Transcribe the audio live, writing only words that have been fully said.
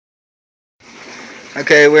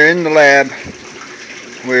Okay, we're in the lab.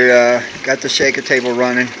 We're got the shaker table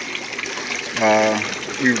running.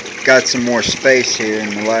 We've got some more space here in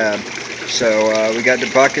the lab. So we got the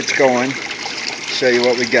buckets going. Show you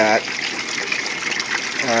what we got.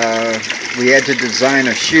 We had to design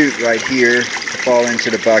a chute right here to fall into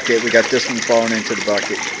the bucket. We got this one falling into the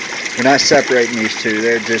bucket. We're not separating these two.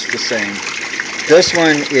 They're just the same. This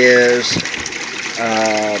one is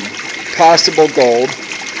possible gold.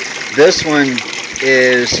 This one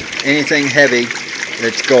is anything heavy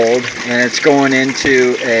that's gold, and it's going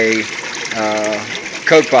into a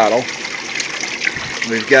Coke bottle.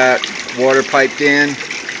 We've got water piped in.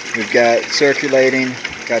 We've got circulating.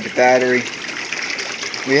 Got the battery.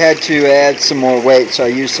 We had to add some more weight, so I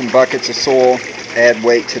used some buckets of soil, add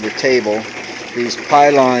weight to the table. These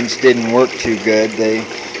pylons didn't work too good.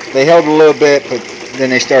 They held a little bit, but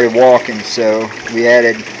then they started walking, so we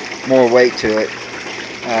added more weight to it.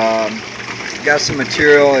 Got some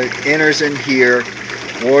material. It enters in here.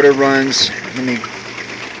 Water runs. Let me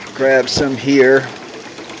grab some here.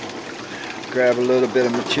 Grab a little bit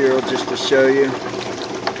of material just to show you.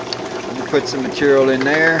 Let me put some material in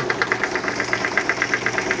there.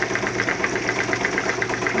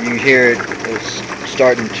 You hear it's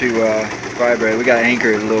starting to vibrate. We got to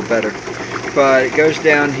anchor it a little better. But it goes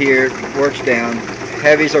down here, works down.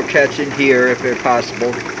 Heavies will catch in here if they're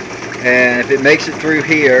possible. And if it makes it through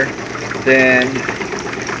here, then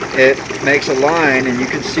it makes a line, and you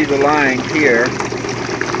can see the line here.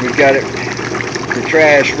 We've got it, the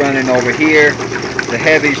trash running over here. The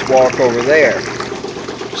heavies walk over there.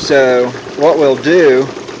 So what we'll do,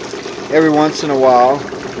 every once in a while,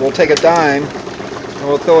 we'll take a dime, and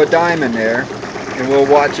we'll throw a dime in there, and we'll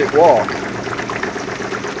watch it walk.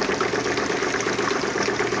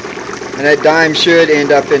 And that dime should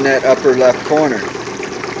end up in that upper left corner,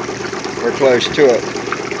 or close to it.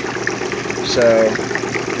 So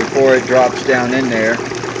before it drops down in there,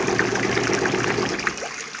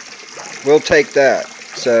 we'll take that.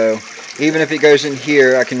 So even if it goes in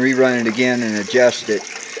here, I can rerun it again and adjust it,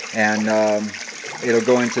 and it'll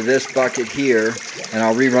go into this bucket here, and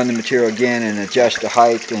I'll rerun the material again and adjust the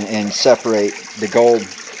height and separate the gold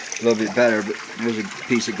a little bit better. But there's a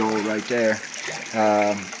piece of gold right there.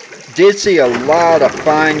 Did see a lot of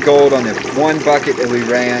fine gold on the one bucket that we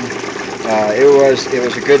ran. It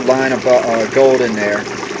was a good line of gold in there.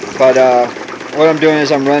 But what I'm doing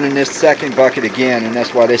is I'm running this second bucket again, and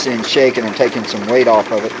that's why this isn't shaking. I'm taking some weight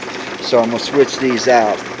off of it. So I'm going to switch these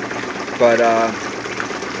out. But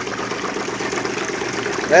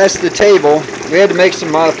that's the table. We had to make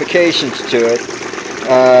some modifications to it.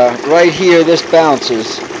 Right here, this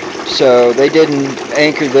bounces. So they didn't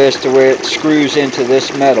anchor this to where it screws into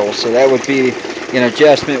this metal. So that would be an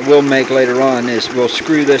adjustment we'll make later on, is we'll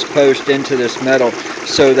screw this post into this metal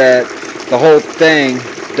so that the whole thing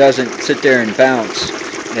doesn't sit there and bounce.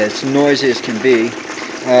 It's noisy as can be.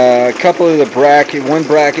 A couple of the one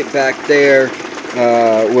bracket back there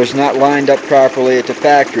was not lined up properly at the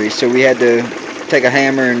factory, so we had to take a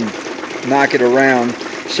hammer and knock it around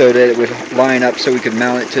so that it would line up so we could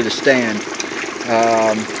mount it to the stand.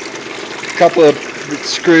 A couple of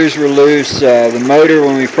screws were loose. The motor,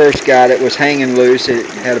 when we first got it, was hanging loose. It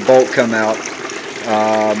had a bolt come out.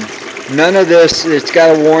 None of this, it's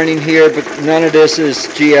got a warning here, but none of this is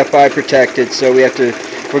GFI protected, so we're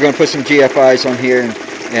going to put some GFIs on here,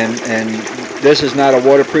 and this is not a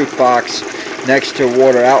waterproof box next to a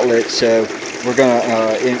water outlet, so we're going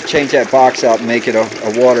to change that box out and make it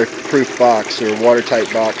a waterproof box, or a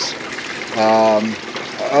watertight box.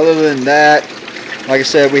 Other than that, like I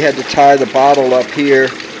said, we had to tie the bottle up here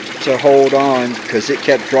to hold on because it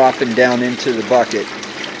kept dropping down into the bucket.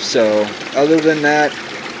 So other than that,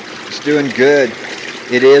 it's doing good.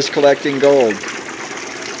 It is collecting gold.